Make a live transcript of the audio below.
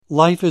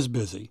Life is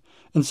busy,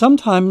 and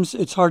sometimes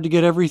it's hard to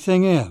get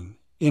everything in,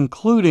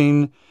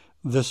 including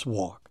this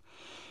walk.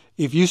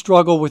 If you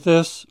struggle with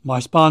this, my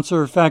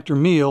sponsor, Factor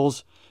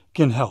Meals,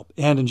 can help.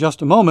 And in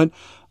just a moment,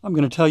 I'm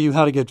going to tell you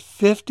how to get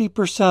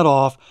 50%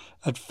 off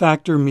at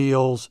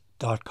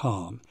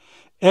factormeals.com.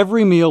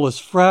 Every meal is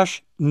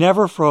fresh,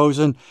 never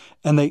frozen,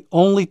 and they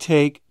only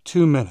take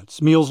 2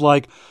 minutes. Meals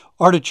like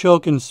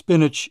artichoke and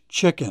spinach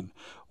chicken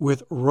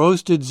with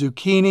roasted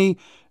zucchini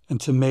and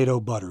tomato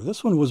butter.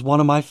 This one was one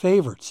of my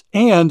favorites.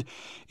 And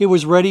it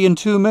was ready in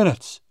 2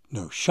 minutes.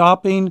 No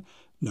shopping,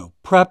 no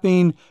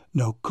prepping,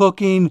 no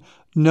cooking,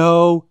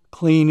 no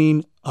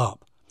cleaning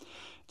up.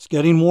 It's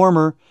getting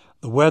warmer.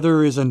 The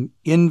weather is an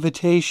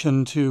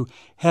invitation to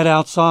head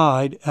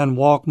outside and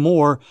walk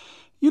more.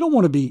 You don't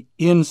want to be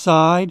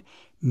inside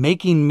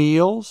making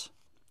meals.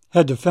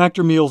 Head to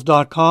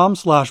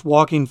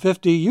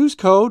factormeals.com/walking50. Use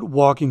code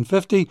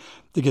walking50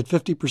 to get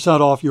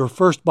 50% off your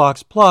first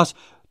box plus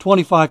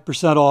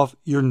 25% off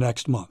your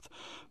next month.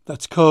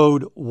 That's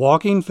code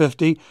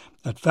walking50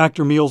 at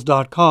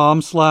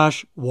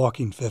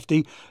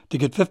factormeals.com/walking50 to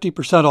get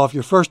 50% off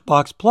your first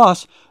box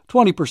plus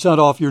 20%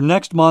 off your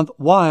next month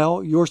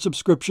while your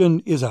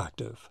subscription is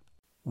active.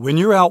 When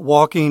you're out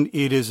walking,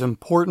 it is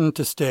important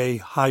to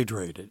stay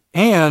hydrated.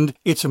 And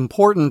it's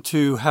important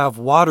to have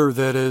water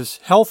that is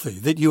healthy,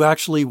 that you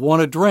actually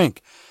want to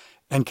drink.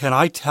 And can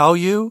I tell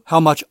you how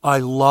much I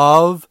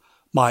love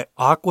my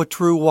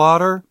AquaTrue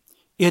water?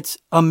 It's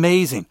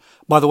amazing.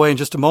 By the way, in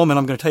just a moment,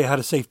 I'm going to tell you how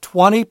to save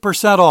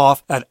 20%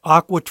 off at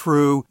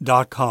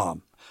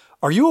aquatrue.com.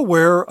 Are you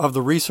aware of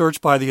the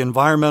research by the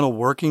Environmental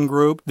Working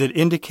Group that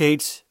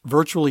indicates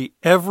virtually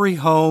every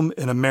home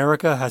in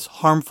America has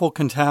harmful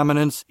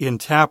contaminants in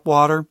tap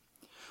water?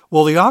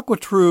 Well, the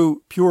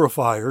AquaTrue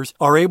purifiers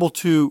are able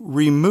to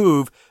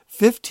remove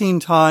 15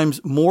 times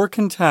more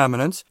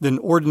contaminants than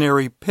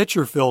ordinary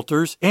pitcher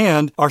filters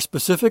and are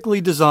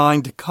specifically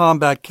designed to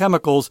combat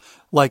chemicals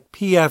like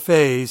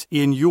PFAS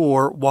in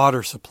your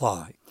water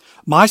supply.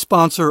 My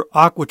sponsor,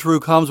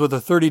 AquaTrue, comes with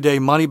a 30-day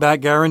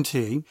money-back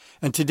guarantee,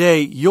 and today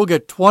you'll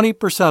get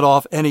 20%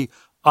 off any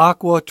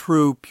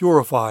AquaTrue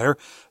purifier.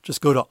 Just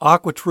go to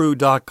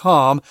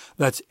aquatrue.com.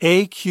 That's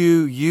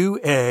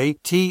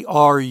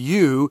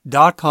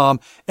AQUATRU.com.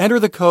 Enter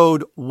the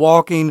code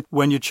WALKING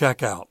when you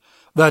check out.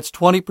 That's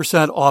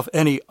 20% off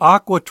any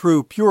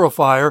AquaTrue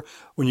purifier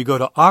when you go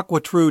to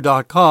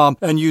aquatrue.com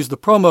and use the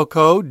promo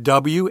code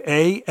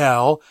WALKING.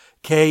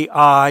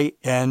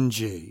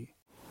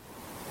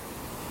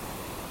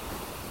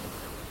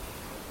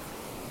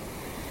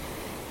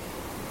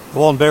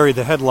 Walt and Barry,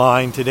 the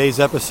headline. Today's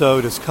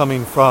episode is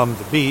coming from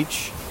the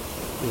beach.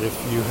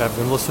 If you have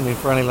been listening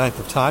for any length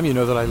of time, you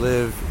know that I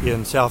live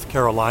in South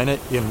Carolina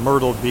in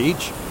Myrtle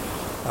Beach.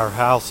 Our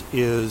house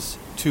is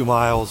 2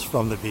 miles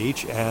from the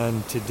beach,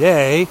 and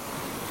today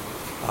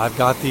I've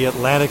got the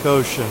Atlantic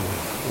Ocean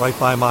right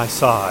by my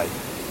side.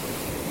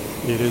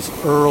 It is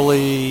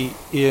early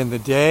in the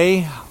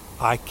day.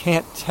 I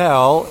can't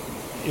tell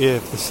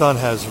if the sun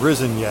has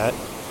risen yet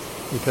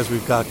because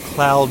we've got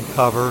cloud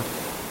cover,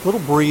 a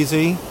little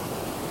breezy.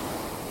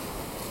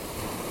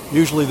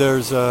 Usually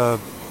there's a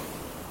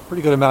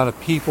pretty good amount of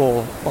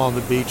people on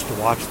the beach to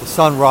watch the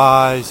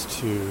sunrise,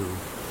 to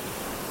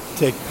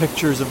take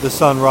pictures of the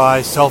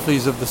sunrise,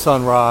 selfies of the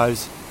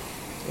sunrise.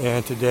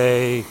 And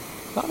today,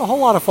 not a whole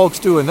lot of folks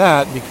doing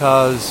that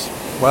because,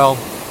 well,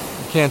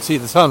 you can't see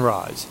the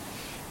sunrise.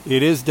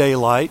 It is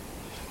daylight.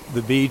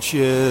 The beach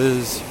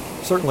is,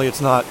 certainly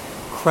it's not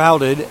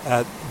crowded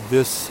at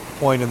this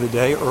point in the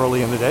day,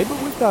 early in the day, but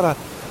we've got a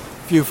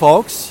few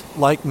folks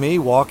like me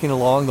walking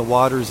along the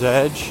water's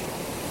edge.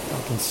 I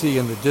can see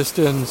in the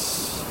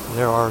distance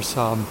there are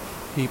some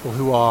people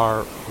who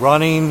are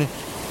running,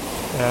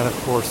 and of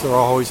course there are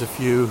always a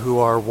few who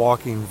are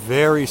walking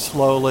very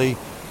slowly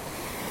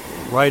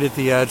right at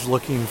the edge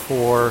looking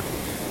for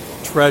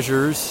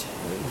treasures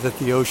that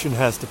the ocean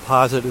has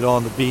deposited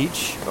on the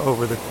beach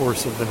over the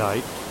course of the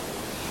night.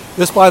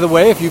 This, by the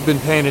way, if you've been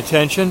paying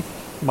attention,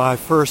 my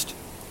first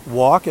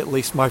walk, at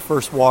least my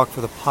first walk for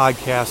the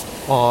podcast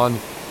on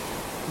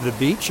the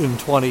beach in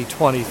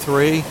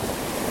 2023.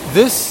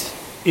 This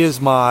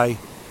is my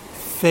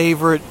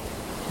favorite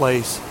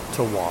place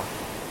to walk.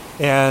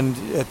 And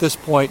at this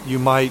point, you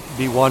might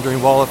be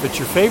wondering, well, if it's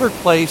your favorite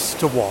place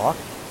to walk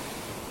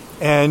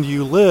and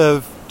you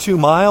live 2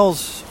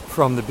 miles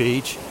from the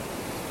beach,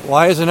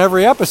 why isn't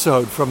every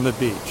episode from the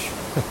beach?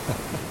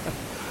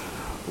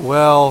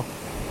 Well,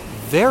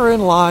 therein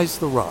lies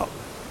the rub.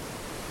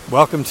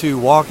 Welcome to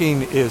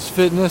Walking is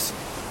Fitness.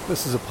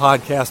 This is a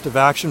podcast of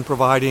action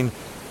providing a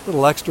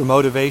little extra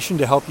motivation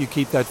to help you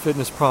keep that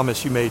fitness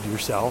promise you made to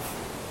yourself.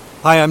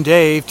 Hi, I'm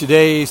Dave.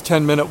 Today's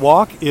 10-minute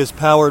walk is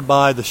powered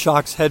by the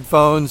Shokz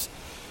headphones.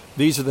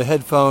 These are the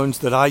headphones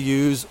that I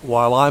use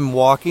while I'm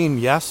walking,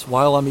 yes,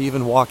 while I'm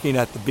even walking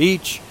at the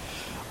beach.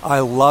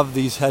 I love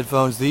these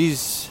headphones.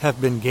 These have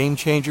been game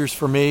changers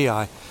for me.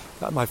 I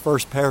got my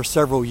first pair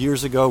several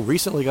years ago,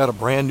 recently got a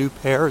brand new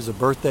pair as a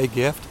birthday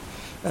gift.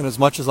 And as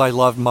much as I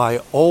loved my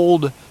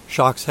old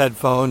Shokz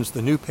headphones,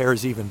 the new pair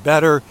is even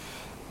better.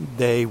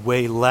 They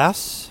weigh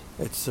less,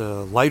 It's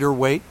a lighter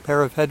weight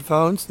pair of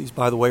headphones. These,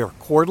 by the way, are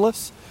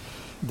cordless.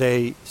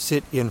 They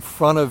sit in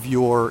front of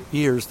your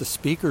ears, the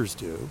speakers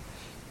do.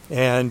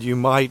 And you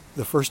might,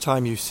 the first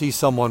time you see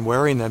someone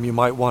wearing them, you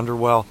might wonder,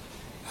 well,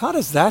 how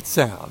does that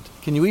sound?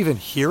 Can you even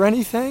hear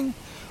anything?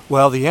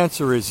 Well, the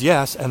answer is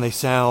yes, and they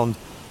sound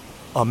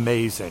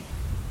amazing.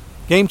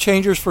 Game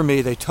changers for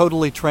me. They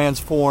totally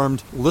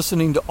transformed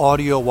listening to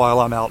audio while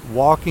I'm out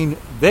walking.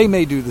 They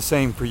may do the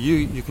same for you.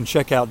 You can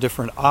check out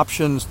different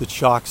options that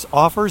Shokz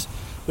offers.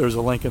 There's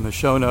a link in the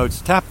show notes.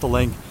 Tap the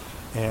link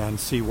and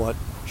see what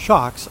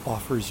Shokz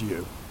offers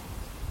you.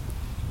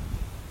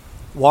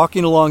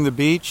 Walking along the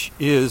beach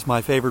is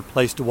my favorite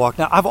place to walk.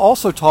 Now, I've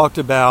also talked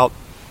about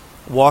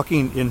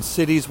walking in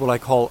cities, what I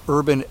call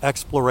urban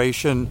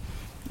exploration,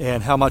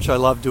 and how much I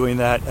love doing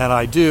that, and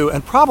I do.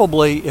 And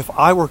probably if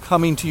I were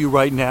coming to you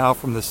right now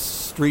from the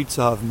streets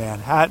of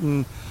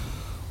Manhattan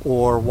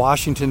or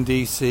Washington,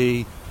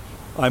 D.C.,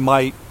 I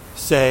might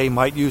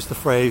use the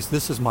phrase,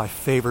 this is my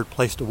favorite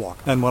place to walk.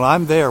 And when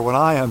I'm there, when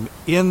I am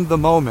in the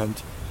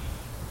moment,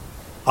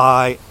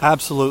 I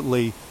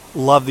absolutely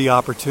love the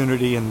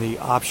opportunity and the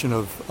option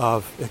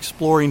of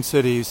exploring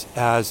cities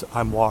as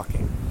I'm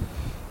walking.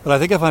 But I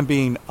think if I'm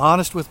being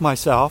honest with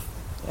myself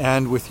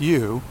and with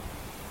you,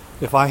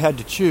 if I had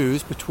to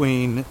choose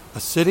between a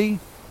city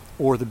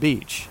or the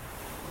beach,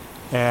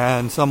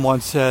 and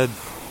someone said,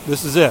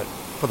 this is it,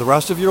 for the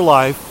rest of your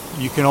life,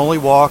 you can only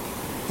walk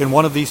in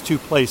one of these two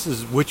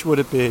places, which would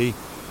it be?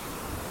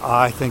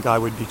 I think I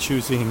would be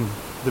choosing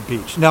the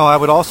beach. Now, I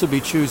would also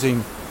be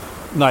choosing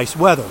nice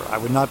weather. I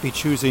would not be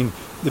choosing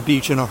the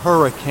beach in a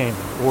hurricane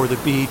or the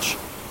beach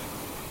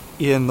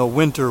in the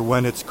winter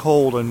when it's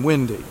cold and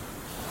windy.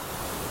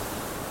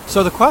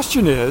 So the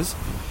question is,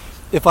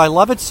 if I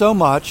love it so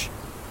much,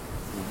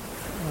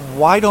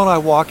 why don't I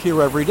walk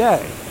here every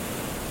day?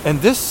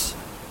 And this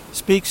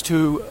speaks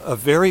to a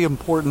very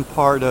important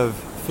part of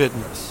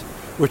fitness,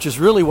 which is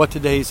really what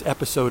today's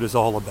episode is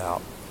all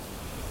about.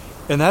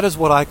 And that is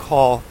what I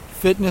call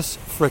fitness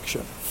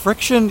friction.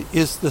 Friction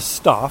is the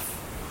stuff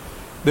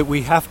that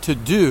we have to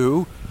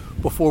do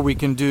before we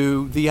can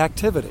do the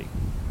activity.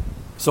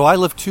 So I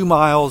live 2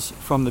 miles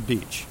from the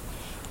beach,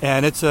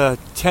 and it's a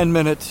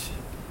 10-minute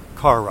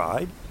car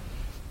ride,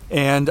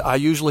 and I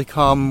usually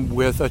come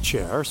with a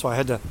chair, so I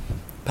had to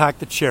pack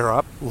the chair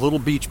up, a little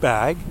beach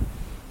bag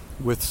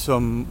with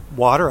some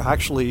water.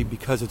 Actually,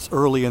 because it's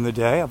early in the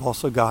day, I've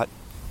also got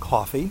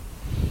coffee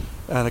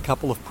and a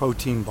couple of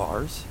protein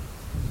bars.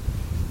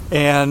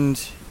 And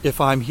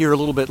if I'm here a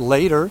little bit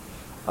later,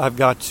 I've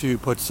got to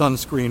put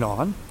sunscreen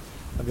on,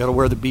 I've got to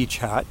wear the beach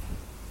hat,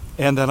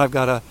 and then I've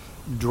got to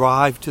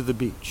drive to the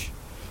beach.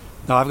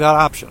 Now, I've got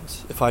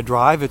options. If I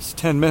drive, it's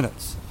 10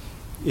 minutes.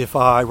 If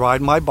I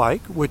ride my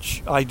bike,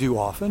 which I do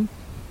often,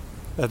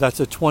 that's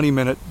a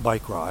 20-minute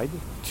bike ride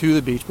to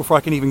the beach before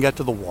I can even get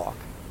to the walk.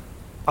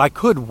 I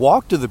could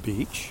walk to the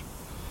beach,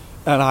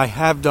 and I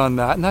have done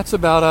that, and that's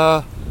about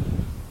a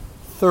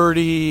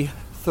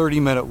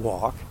 30-minute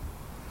walk.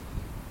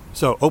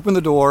 So open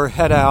the door,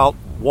 head out,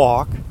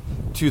 walk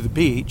to the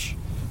beach,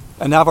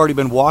 and now I've already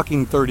been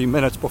walking 30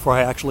 minutes before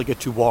I actually get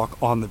to walk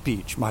on the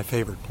beach, my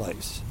favorite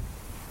place.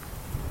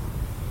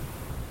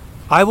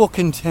 I will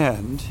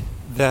contend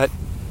that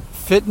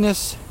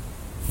fitness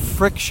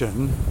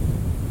friction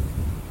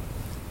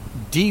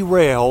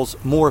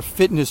derails more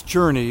fitness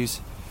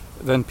journeys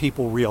than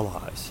people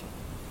realize.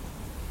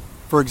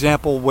 For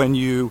example, when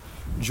you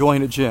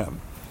join a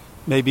gym,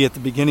 maybe at the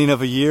beginning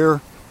of a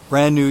year,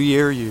 brand new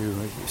year, you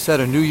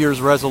set a New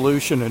Year's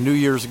resolution, a New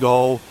Year's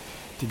goal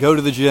to go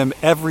to the gym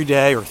every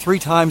day or 3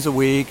 times a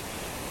week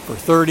for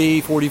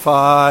 30,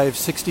 45,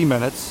 60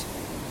 minutes,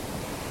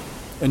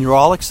 and you're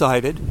all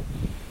excited.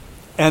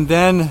 And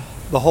then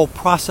the whole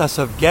process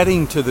of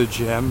getting to the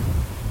gym,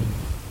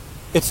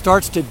 it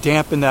starts to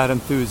dampen that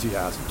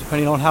enthusiasm,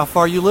 depending on how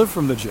far you live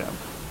from the gym.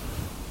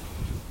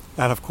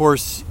 And of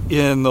course,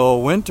 in the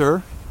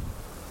winter,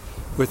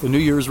 with the New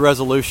Year's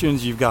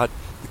resolutions, you've got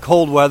the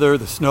cold weather,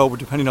 the snow,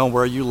 depending on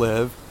where you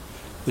live,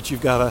 that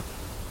you've got to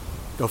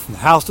go from the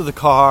house to the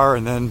car,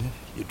 and then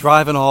you're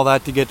driving all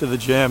that to get to the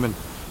gym, and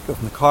go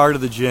from the car to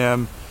the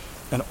gym.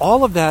 And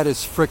all of that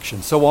is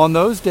friction. So on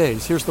those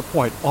days, here's the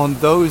point, on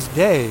those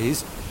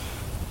days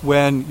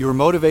when your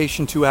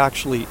motivation to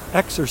actually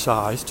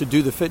exercise, to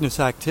do the fitness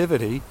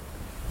activity,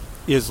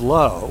 is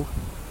low,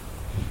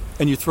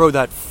 and you throw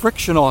that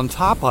friction on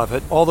top of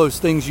it, all those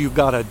things you've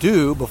got to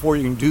do before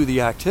you can do the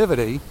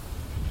activity,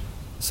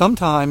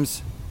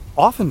 oftentimes,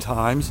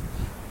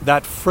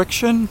 that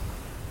friction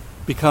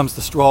becomes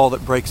the straw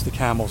that breaks the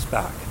camel's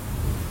back.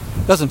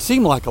 Doesn't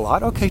seem like a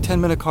lot. Okay,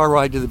 10-minute car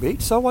ride to the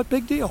beach, so what,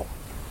 big deal?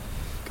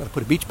 Got to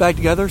put a beach bag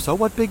together, so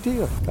what, big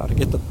deal? Got to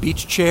get the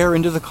beach chair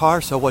into the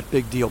car, so what,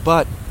 big deal?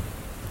 But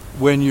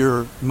when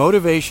your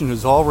motivation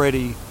is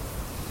already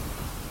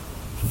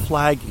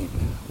flagging,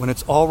 when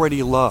it's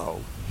already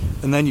low,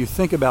 and then you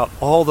think about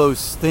all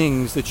those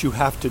things that you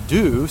have to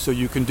do so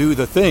you can do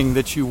the thing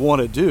that you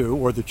want to do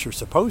or that you're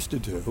supposed to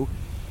do,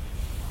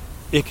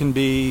 it can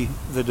be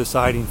the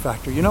deciding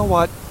factor. You know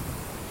what?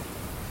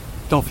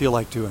 Don't feel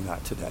like doing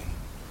that today.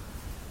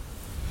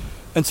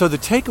 And so the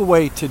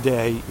takeaway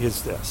today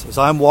is this. As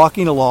I'm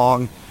walking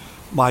along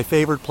my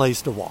favorite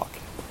place to walk,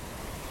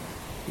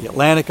 the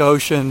Atlantic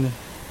Ocean,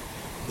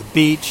 the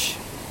beach,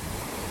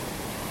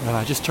 and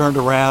I just turned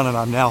around and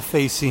I'm now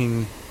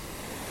facing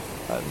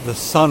the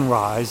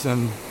sunrise,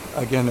 and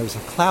again there's a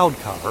cloud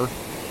cover,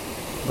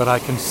 but I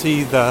can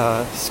see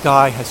the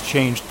sky has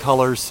changed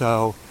colors,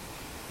 so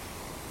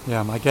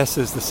yeah, my guess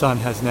is the sun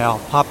has now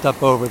popped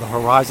up over the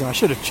horizon. I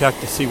should have checked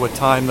to see what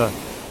time the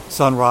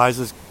sun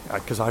rises,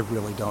 because I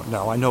really don't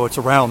know. I know it's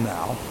around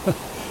now.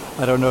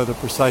 I don't know the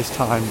precise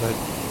time, but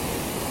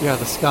yeah,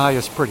 the sky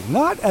is pretty.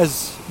 Not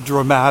as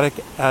dramatic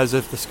as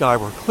if the sky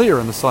were clear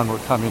and the sun were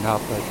coming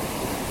up, but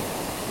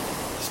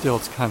still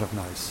it's kind of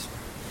nice.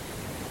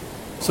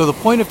 So the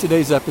point of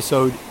today's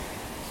episode,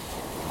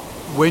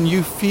 when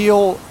you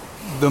feel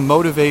the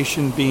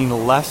motivation being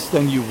less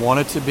than you want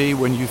it to be,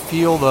 when you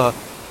feel the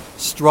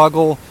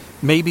struggle,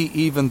 maybe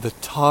even the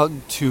tug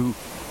to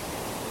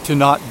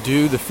not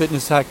do the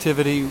fitness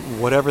activity,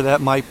 whatever that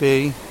might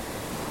be,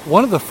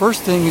 one of the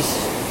first things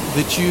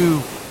that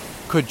you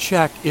could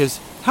check is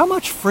how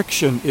much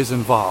friction is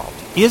involved.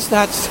 Is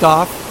that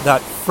stuff,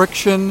 that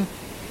friction,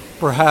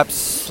 perhaps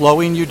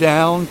slowing you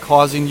down,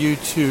 causing you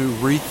to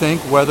rethink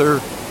whether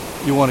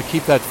you want to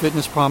keep that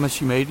fitness promise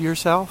you made to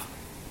yourself?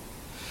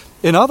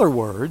 In other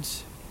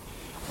words,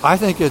 I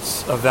think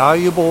it's a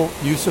valuable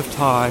use of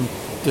time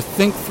to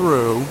think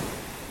through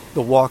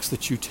the walks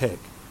that you take.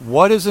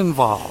 What is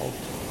involved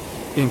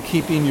in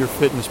keeping your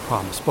fitness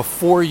promise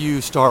before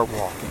you start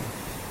walking?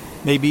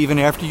 Maybe even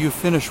after you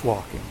finish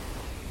walking.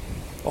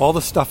 All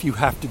the stuff you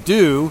have to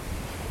do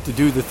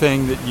the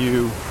thing that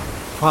you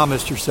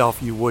promised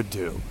yourself you would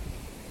do.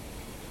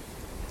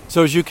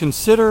 So as you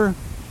consider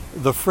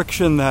the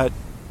friction that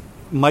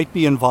might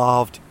be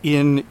involved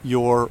in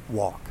your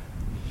walk,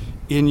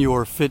 in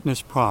your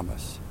fitness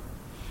promise,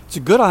 it's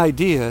a good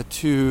idea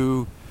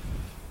to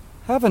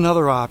have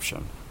another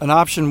option, an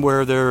option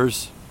where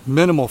there's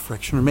minimal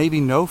friction or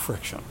maybe no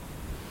friction.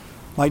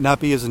 Might not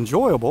be as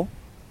enjoyable,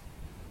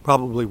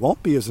 probably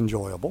won't be as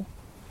enjoyable,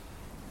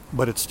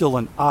 but it's still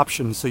an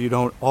option, so you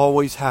don't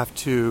always have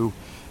to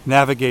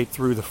navigate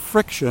through the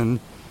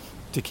friction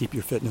to keep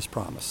your fitness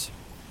promise.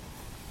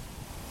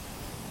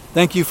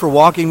 Thank you for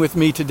walking with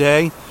me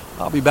today.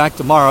 I'll be back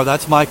tomorrow.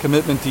 That's my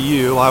commitment to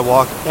you. I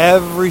walk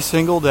every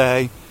single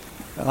day,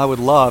 and I would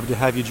love to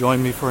have you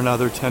join me for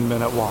another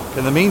 10-minute walk.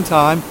 In the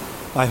meantime,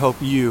 I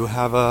hope you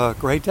have a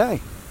great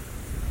day.